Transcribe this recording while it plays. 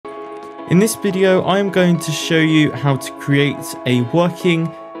In this video, I am going to show you how to create a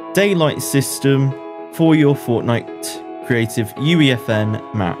working daylight system for your Fortnite creative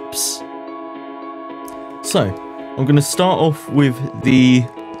UEFN maps. So, I'm going to start off with the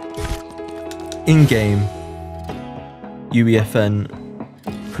in-game UEFN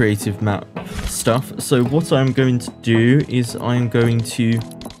creative map stuff. So what I'm going to do is I'm going to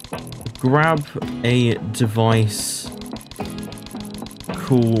grab a device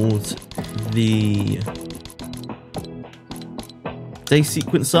called the day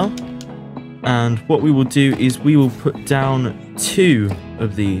sequencer, and what we will do is we will put down 2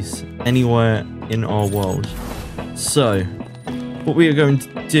 of these anywhere in our world. So what we are going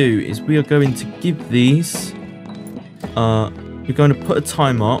to do is we are going to give these we're going to put a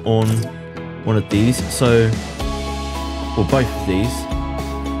timer on one of these, so or both of these.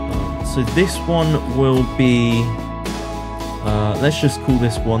 So this one will be let's just call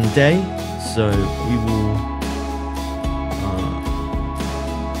this 1 day. So we will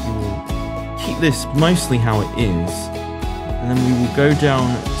keep this mostly how it is, and then we will go down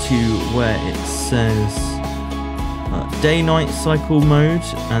to where it says day-night cycle mode,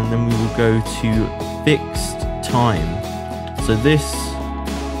 and then we will go to fixed time. So this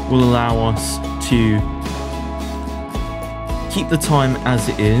will allow us to keep the time as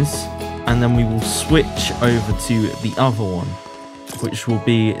it is, and then we will switch over to the other one, which will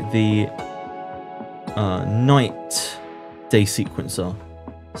be the night day sequencer.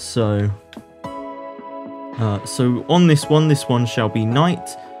 So on this one shall be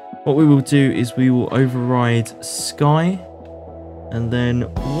night. What we will do is we will override sky, and then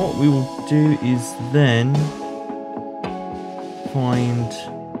what we will do is then find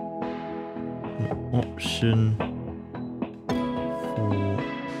an option for,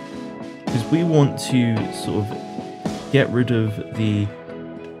 because we want to sort of get rid of the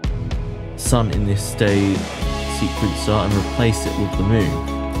sun in this day sequencer and replace it with the moon.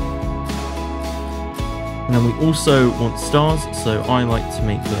 And then we also want stars, so I like to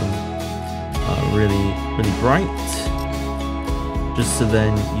make them really bright, just so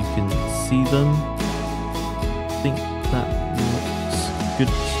then you can see them. I think that looks good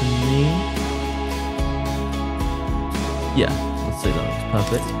to me. Yeah, let's say that looks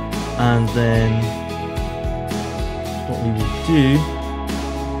perfect. And then what we will do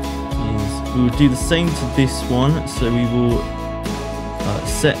is we will do the same to this one. So we will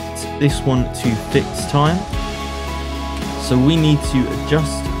set this one to fixed time. So we need to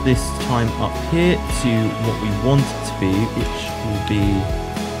adjust this time up here to what we want it to be, which will be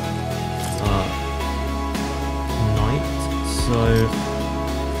night. So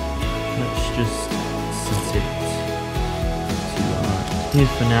let's just set it to here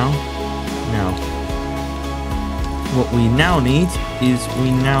for now. Now, what we now need is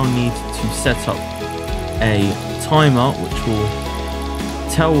we now need to set up a timer which will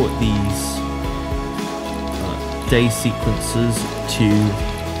tell these day sequences to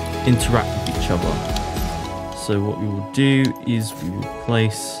interact with each other. So what we will do is we will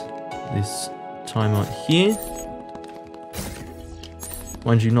place this timer here.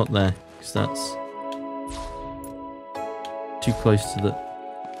 Mind you, not there, because that's too close to the...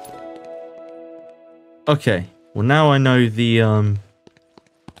 Okay, well now I know the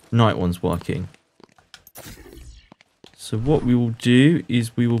night one's working. So what we will do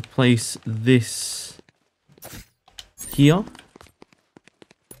is we will place this here,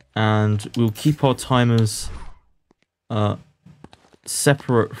 and we'll keep our timers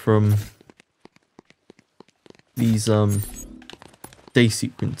separate from these day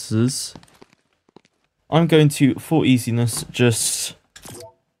sequences. I'm going to, for easiness, just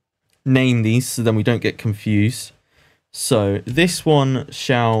name these so then we don't get confused. So this one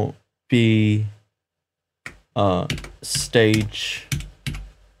shall be stage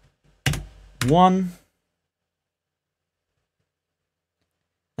 1,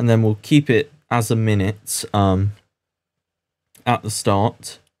 and then we'll keep it as a minute at the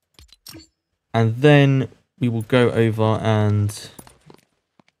start, and then we will go over and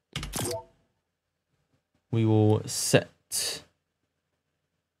we will set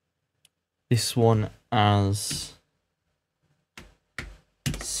this one as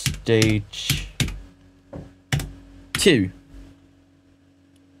stage 2.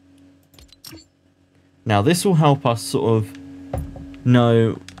 Now this will help us sort of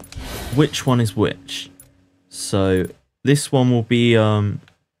know which one is which. So this one will be the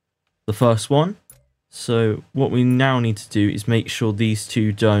first one. So what we now need to do is make sure these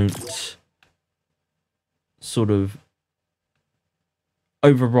two don't sort of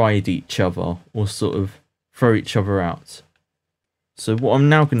override each other or sort of throw each other out. So what I'm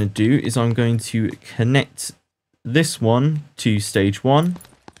now going to do is I'm going to connect this one to stage 1.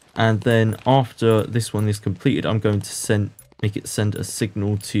 And then after this one is completed, I'm going to make it send a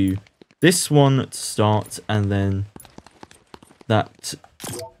signal to this one to start, and then that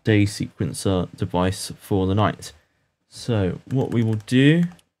day sequencer device for the night. So what we will do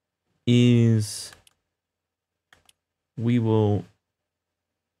is we'll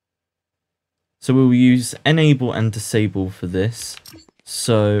use enable and disable for this.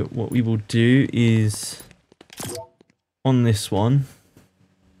 So what we will do is on this one,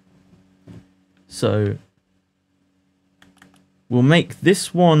 so we'll make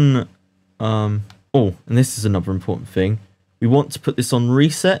this one, and this is another important thing. We want to put this on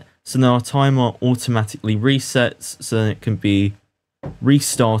reset, so now our timer automatically resets, so then it can be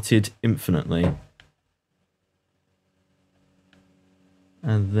restarted infinitely.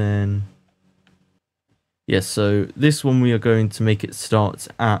 And then, yeah, so this one we are going to make it start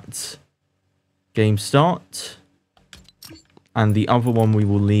at game start. And the other one we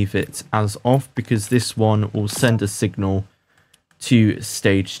will leave it as off, because this one will send a signal to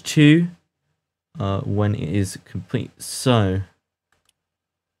stage 2 when it is complete. So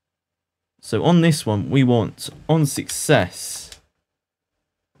on this one, we want on success,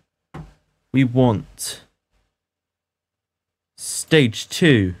 we want stage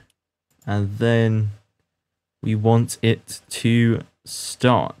 2, and then we want it to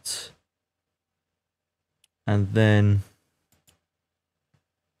start, and then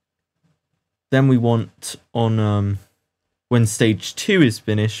we want on when stage 2 is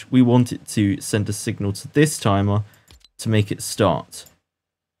finished, we want it to send a signal to this timer to make it start,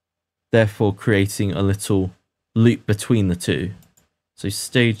 therefore creating a little loop between the two. So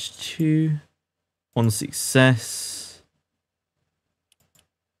stage 2 on success,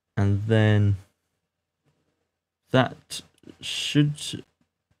 and then that should,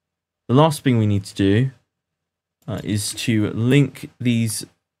 the last thing we need to do is to link these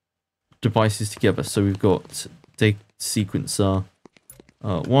devices together. So we've got day sequencer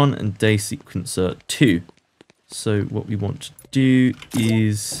 1 and day sequencer 2. So what we want to do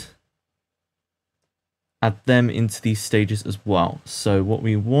is add them into these stages as well. So what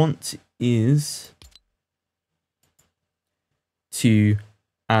we want is to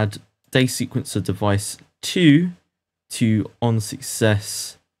add day sequencer device 2 to on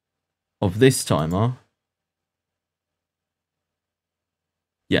success of this timer.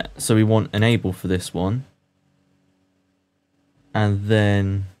 Yeah, so we want enable for this one. And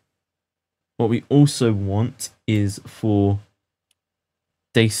then what we also want is for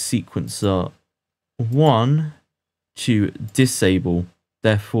day sequencer 1 to disable,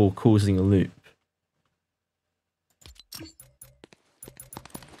 therefore causing a loop.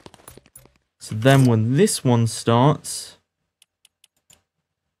 So then when this one starts,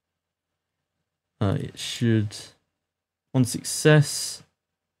 it should, on success,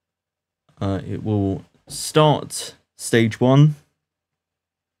 it will start stage 1,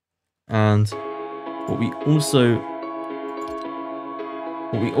 and what we also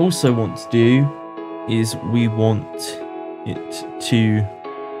want to do is we want it to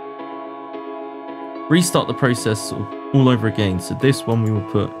restart the process all over again. So this one we will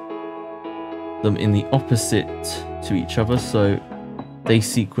put them in the opposite to each other. So day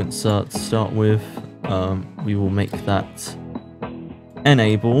sequencer to start with, we will make that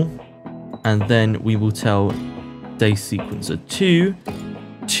enable, and then we will tell day sequencer 2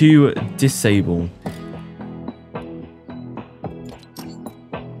 to disable.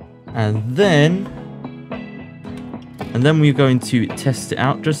 And then we're going to test it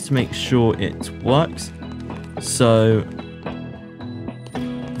out just to make sure it works. So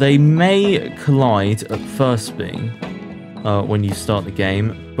they may collide at first thing when you start the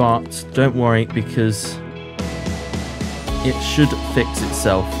game, but don't worry, because it should fix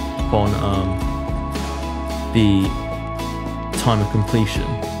itself upon the time of completion.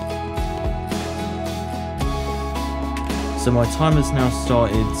 So my timer's now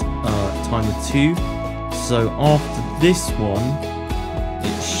started timer 2. So after this one,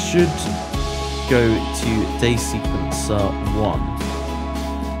 it should go to day sequencer 1.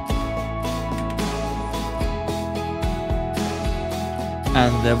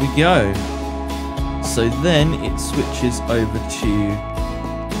 And there we go. So then it switches over to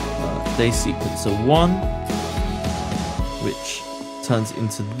day sequencer 1, which turns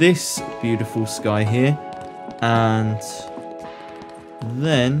into this beautiful sky here. And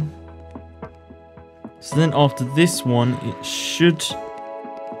then, so then after this one, it should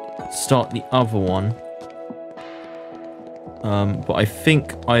start the other one. But I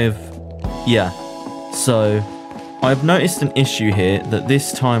think I have, yeah. So I've noticed an issue here that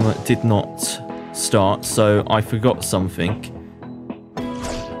this timer did not start, so I forgot something.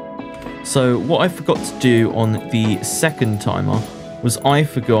 So what I forgot to do on the second timer was I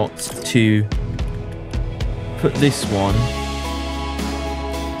forgot to put this one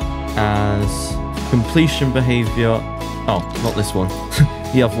as completion behavior. Oh, not this one.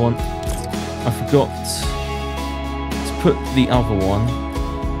 The other one. I forgot to put the other one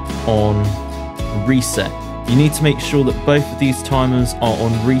on reset. You need to make sure that both of these timers are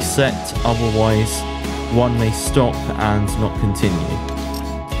on reset, otherwise one may stop and not continue.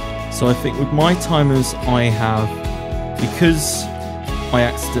 So I think with my timers I have, because I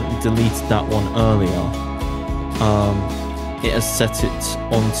accidentally deleted that one earlier, it has set it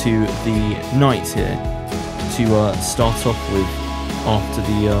onto the night here to start off with after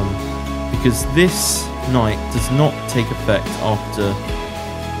the, because this night does not take effect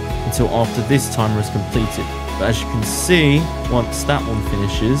until after this timer is completed. But as you can see, once that one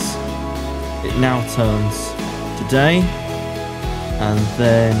finishes, it now turns to day, and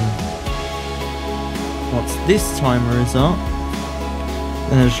then once this timer is up,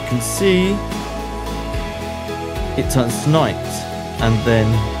 then as you can see, it turns to night, and then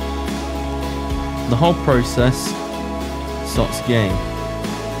the whole process starts again.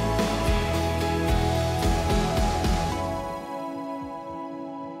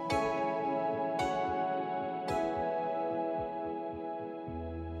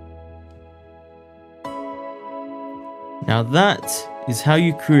 Now that is how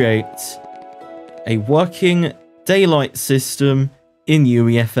you create a working daylight system in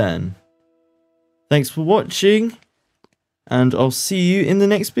UEFN. Thanks for watching, and I'll see you in the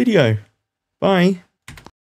next video. Bye.